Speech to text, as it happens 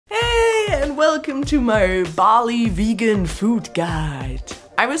welcome to my Bali vegan food guide.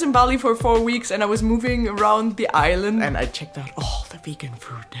 I was in Bali for 4 weeks and I was moving around the island and I checked out all the vegan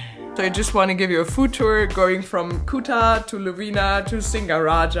food there. So I just want to give you a food tour going from Kuta to Lovina to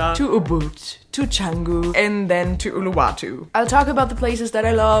Singaraja to Ubud to Canggu and then to Uluwatu. I'll talk about the places that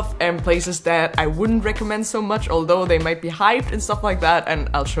I love and places that I wouldn't recommend so much, although they might be hyped and stuff like that, and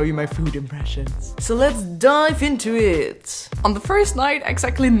I'll show you my food impressions. So let's dive into it. On the first night,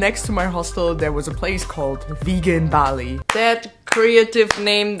 exactly next to my hostel, there was a place called Vegan Bali. That creative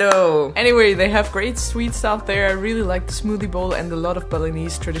name though. Anyway, they have great sweet stuff there. I really like the smoothie bowl and a lot of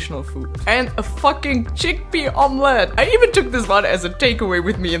Balinese traditional food. And a fucking chickpea omelette. I even took this one as a takeaway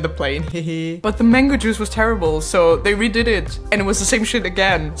with me in the plane, hehe. But the mango juice was terrible, so they redid it. And it was the same shit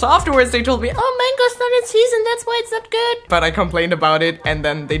again. So afterwards they told me, oh, mango's not in season, that's why it's not good. But I complained about it and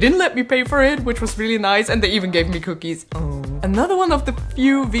then they didn't let me pay for it, which was really nice. And they even gave me cookies. Oh. Another one of the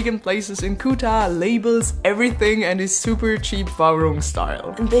few vegan places in Kuta labels everything and is super cheap warung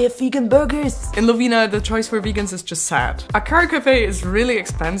style. And they have vegan burgers. In Lovina, the choice for vegans is just sad. A car cafe is really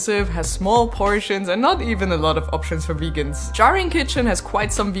expensive, has small portions and not even a lot of options for vegans. Jarring Kitchen has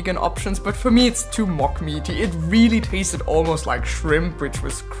quite some vegan options, but for me it's too mock meaty. It really tasted almost like shrimp, which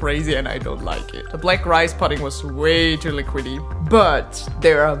was crazy and I don't like it. The black rice pudding was way too liquidy. But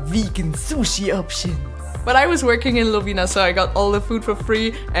there are vegan sushi options. But I was working in Lovina, so I got all the food for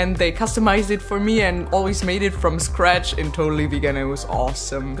free and they customized it for me and always made it from scratch in totally vegan. It was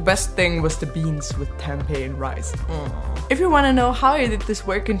awesome. The best thing was the beans with tempeh and rice. If you want to know how I did this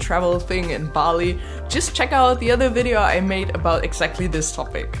work and travel thing in Bali, just check out the other video I made about exactly this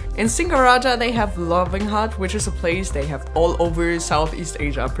topic. In Singaraja they have Loving Hut, which is a place they have all over Southeast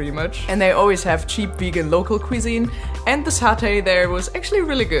Asia pretty much. And they always have cheap vegan local cuisine and the satay there was actually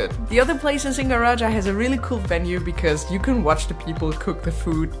really good. The other place in Singaraja has a really cool venue because you can watch the people cook the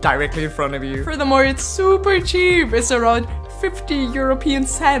food directly in front of you. Furthermore, it's super cheap. It's around 50 European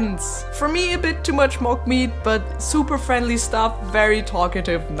cents. For me, a bit too much mock meat, but super friendly stuff, very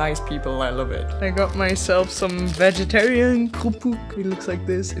talkative, nice people. I love it. I got myself some vegetarian krupuk. It looks like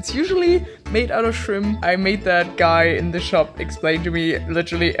this. It's usually made out of shrimp. I made that guy in the shop explain to me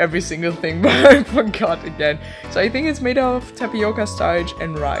literally every single thing, but I forgot again. So I think it's made out of tapioca starch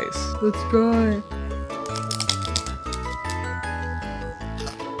and rice. Let's try.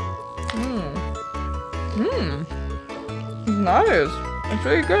 Nice. It's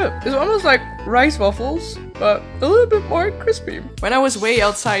really good. It's almost like rice waffles, but a little bit more crispy. When I was way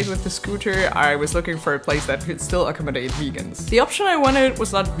outside with the scooter, I was looking for a place that could still accommodate vegans. The option I wanted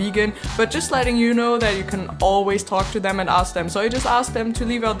was not vegan, but just letting you know that you can always talk to them and ask them. So I just asked them to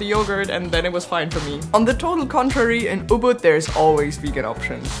leave out the yogurt and then it was fine for me. On the total contrary, in Ubud there's always vegan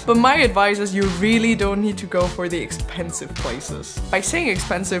options. But my advice is you really don't need to go for the expensive places. By saying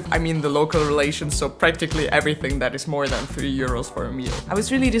expensive, I mean the local relations, so practically everything that is more than 3 euros for a meal. I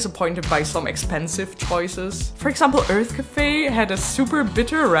was really disappointed by some expensive choices. For example, Earth Cafe had a super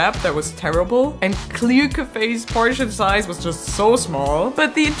bitter wrap that was terrible, and Clear Cafe's portion size was just so small.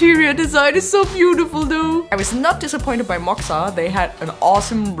 But the interior design is so beautiful though. I was not disappointed by Moxa. They had an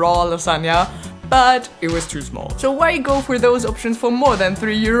awesome raw lasagna, but it was too small. So why go for those options for more than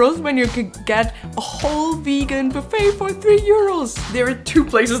 3 euros when you can get a whole vegan buffet for 3 euros? There are two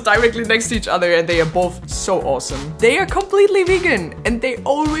places directly next to each other and they are both so awesome. They are completely vegan and they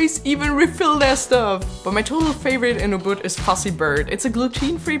always even refill their stuff. But my total favorite in Ubud is Fussy Bird. It's a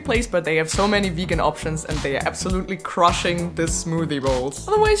gluten-free place, but they have so many vegan options and they are absolutely crushing the smoothie bowls.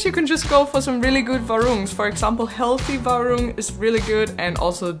 Otherwise, you can just go for some really good warungs. For example, Healthy Warung is really good and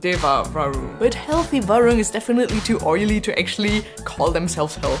also Deva Warung. But Healthy Warung is definitely too oily to actually call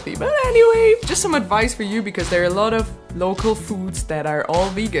themselves healthy. But anyway, just some advice for you because there are a lot of local foods that are all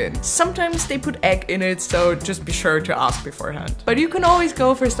vegan. Sometimes they put egg in it, so just be sure to ask beforehand. But you can always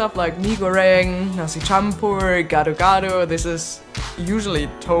go for stuff like mie goreng, nasi campur, gado-gado. This is usually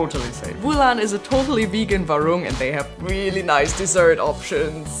totally safe. Wulan is a totally vegan warung and they have really nice dessert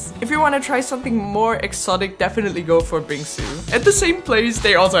options. If you want to try something more exotic, definitely go for Bingsu. At the same place,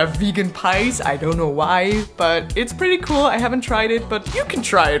 they also have vegan pies. I don't know why, but it's pretty cool. I haven't tried it, but you can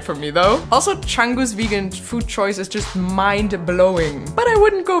try it for me though. Also, Canggu's vegan food choice is just mind-blowing. But I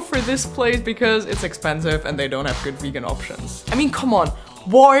wouldn't go for this place because it's expensive and they don't have good vegan options. I mean, come on.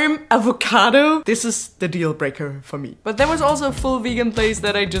 warm avocado. This is the deal breaker for me. But there was also a full vegan place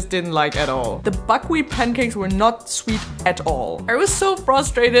that I just didn't like at all. The buckwheat pancakes were not sweet at all. I was so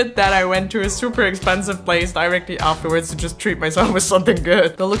frustrated that I went to a super expensive place directly afterwards to just treat myself with something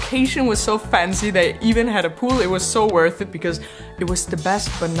good. The location was so fancy, they even had a pool. It was so worth it because it was the best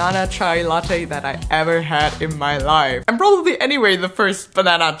banana chai latte that I ever had in my life. And probably anyway the first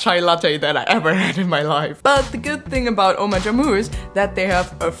banana chai latte that I ever had in my life. But the good thing about Oma Jammu is that they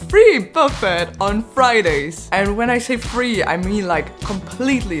have a free buffet on Fridays. And when I say free, I mean like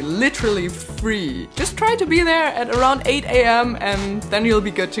completely, literally free. Just try to be there at around 8 AM and then you'll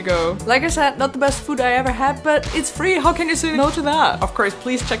be good to go. Like I said, not the best food I ever had, but it's free. How can you say no to that? Of course,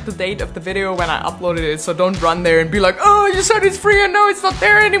 please check the date of the video when I uploaded it, so don't run there and be like, oh, you said it's free and no, it's not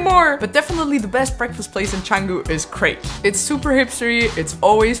there anymore. But definitely the best breakfast place in Canggu is Crate. It's super hipstery, it's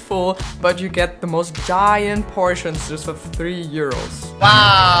always full, but you get the most giant portions just for €3.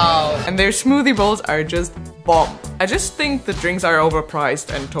 Wow! And their smoothie bowls are just bomb. I just think the drinks are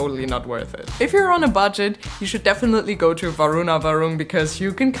overpriced and totally not worth it. If you're on a budget, you should definitely go to Varuna Varung because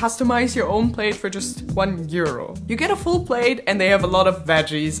you can customize your own plate for just €1. You get a full plate and they have a lot of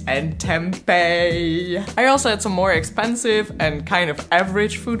veggies and tempeh. I also had some more expensive and kind of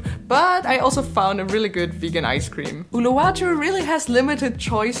average food, but I also found a really good vegan ice cream. Uluwatu really has limited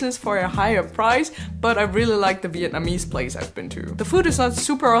choices for a higher price, but I really like the Vietnamese place I've been to. The food is not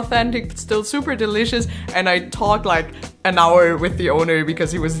super authentic, but still super delicious, and I talked like an hour with the owner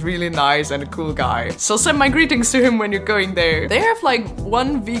because he was really nice and a cool guy. So send my greetings to him when you're going there. They have like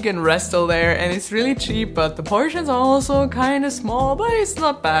one vegan resto there and it's really cheap, but the portions are also kind of small, but it's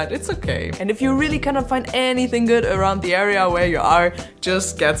not bad, it's okay. And if you really cannot find anything good around the area where you are,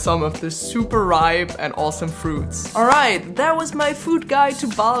 just get some of the super ripe and awesome fruits. Alright, that was my food guide to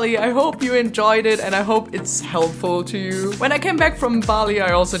Bali. I hope you enjoyed it and I hope it's helpful to you. When I came back from Bali,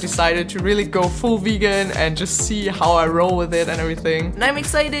 I also decided to really go full vegan and just see how I roll with it and everything. And I'm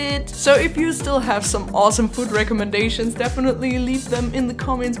excited! So if you still have some awesome food recommendations, definitely leave them in the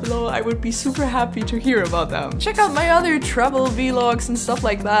comments below. I would be super happy to hear about them. Check out my other travel vlogs and stuff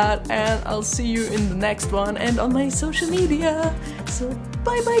like that, and I'll see you in the next one and on my social media. So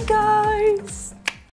bye bye guys!